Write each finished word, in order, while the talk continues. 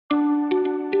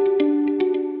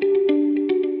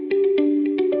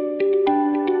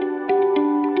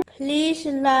Please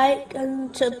like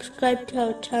and subscribe to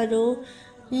our channel.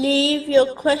 Leave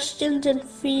your questions and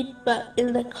feedback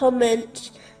in the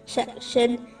comments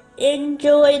section.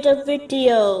 Enjoy the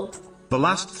video. The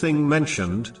last thing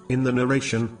mentioned in the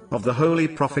narration of the Holy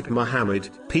Prophet Muhammad,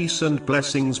 peace and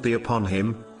blessings be upon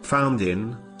him, found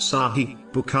in Sahih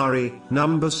Bukhari,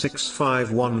 number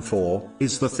 6514,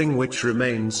 is the thing which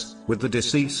remains with the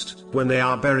deceased when they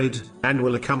are buried, and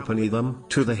will accompany them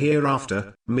to the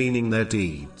hereafter, meaning their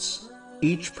deeds.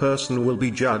 Each person will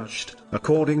be judged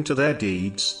according to their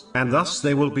deeds, and thus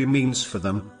they will be means for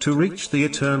them to reach the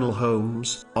eternal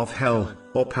homes of hell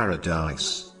or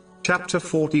paradise. Chapter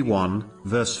 41,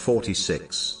 verse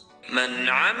 46. من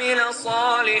عمل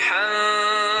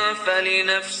صالحا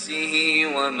فلنفسه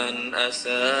ومن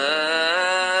أساء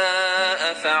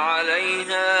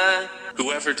فعليها.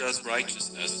 Whoever does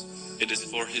righteousness, it is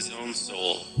for his own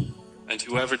soul, and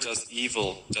whoever does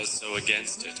evil does so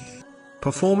against it.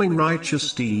 Performing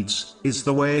righteous deeds is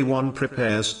the way one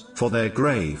prepares for their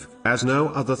grave, as no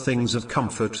other things of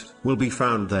comfort will be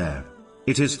found there.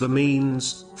 It is the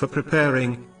means for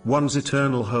preparing one's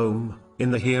eternal home in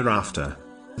the hereafter.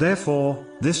 Therefore,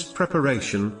 this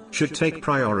preparation should take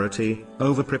priority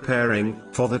over preparing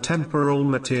for the temporal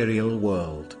material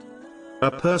world.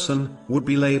 A person would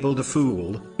be labeled a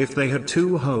fool if they had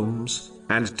two homes,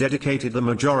 and dedicated the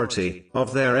majority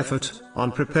of their effort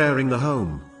on preparing the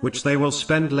home, which they will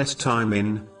spend less time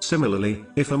in. Similarly,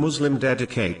 if a Muslim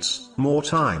dedicates more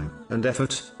time and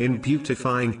effort in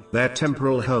beautifying their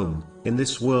temporal home in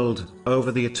this world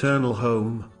over the eternal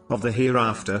home of the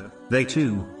hereafter, they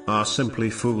too are simply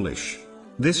foolish.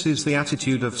 This is the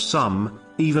attitude of some,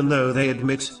 even though they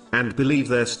admit and believe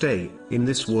their stay in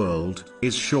this world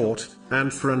is short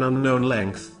and for an unknown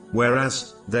length,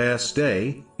 whereas their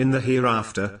stay in the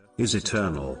hereafter is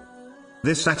eternal.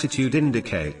 This attitude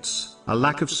indicates a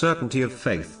lack of certainty of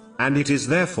faith, and it is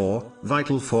therefore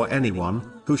vital for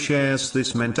anyone who shares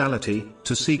this mentality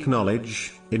to seek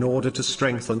knowledge in order to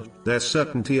strengthen their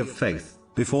certainty of faith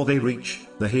before they reach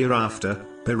the hereafter,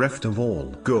 bereft of all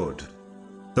good.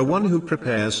 The one who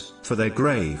prepares for their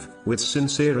grave with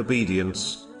sincere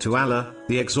obedience to Allah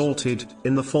the Exalted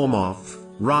in the form of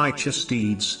righteous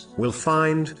deeds will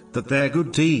find that their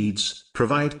good deeds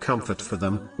provide comfort for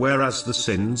them, whereas the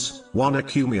sins one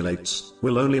accumulates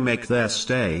will only make their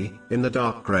stay in the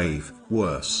dark grave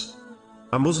worse.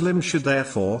 A Muslim should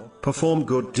therefore perform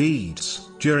good deeds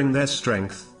during their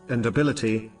strength and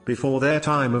ability before their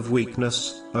time of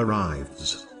weakness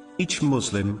arrives. Each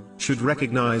Muslim should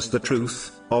recognize the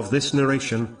truth of this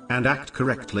narration and act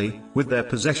correctly with their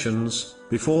possessions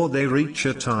before they reach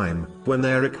a time when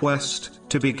their request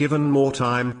to be given more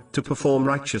time to perform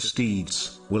righteous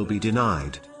deeds will be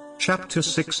denied. Chapter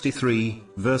 63,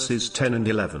 verses 10 and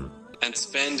 11. And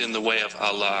spend in the way of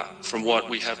Allah from what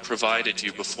we have provided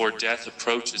you before death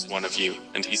approaches one of you,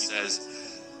 and he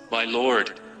says, My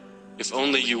Lord, if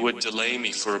only you would delay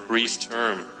me for a brief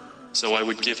term, so I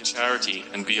would give charity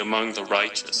and be among the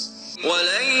righteous.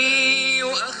 ولن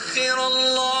يؤخر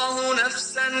الله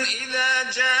نفسا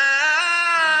إذا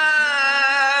جاء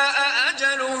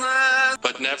أجلها.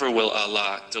 But never will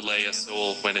Allah delay a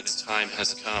soul when its time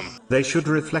has come. They should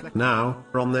reflect now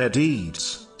on their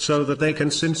deeds, so that they can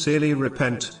sincerely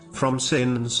repent from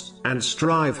sins and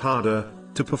strive harder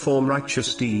to perform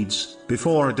righteous deeds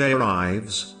before a day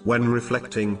arrives when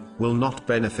reflecting will not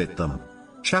benefit them.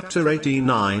 Chapter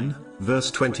 89,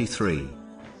 verse 23.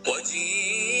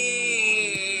 وجيء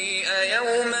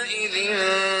يومئذ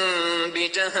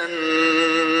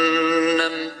بجهنم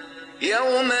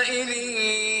يومئذ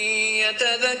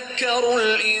يتذكر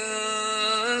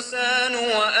الإنسان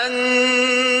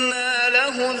وأنى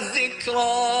له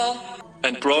الذكرى.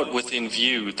 And brought within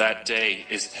view that day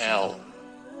is hell.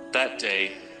 That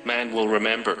day, man will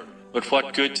remember, but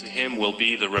what good to him will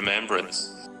be the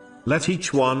remembrance? Let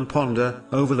each one ponder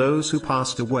over those who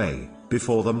passed away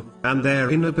before them, and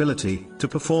their inability to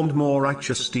perform more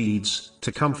righteous deeds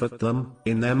to comfort them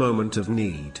in their moment of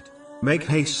need. Make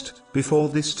haste before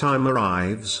this time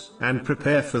arrives, and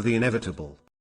prepare for the inevitable.